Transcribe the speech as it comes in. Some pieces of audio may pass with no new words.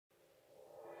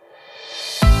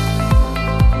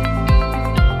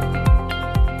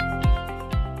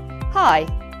Hi,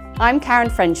 I'm Karen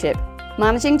Friendship,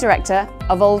 Managing Director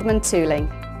of Aldermans Tooling.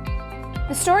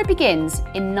 The story begins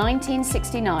in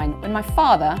 1969 when my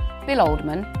father, Bill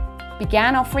Alderman,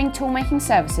 began offering toolmaking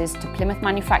services to Plymouth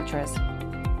manufacturers.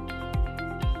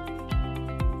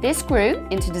 This grew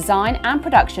into design and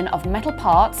production of metal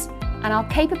parts, and our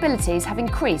capabilities have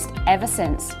increased ever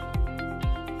since.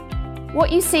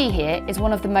 What you see here is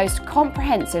one of the most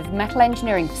comprehensive metal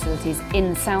engineering facilities in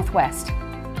the southwest.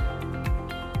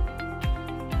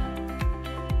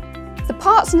 The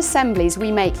parts and assemblies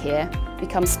we make here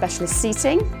become specialist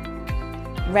seating,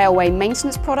 railway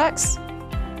maintenance products,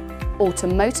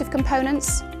 automotive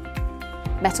components,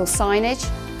 metal signage,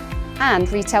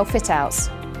 and retail fit-outs.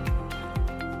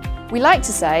 We like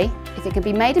to say, if it can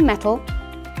be made in metal,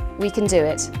 we can do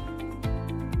it.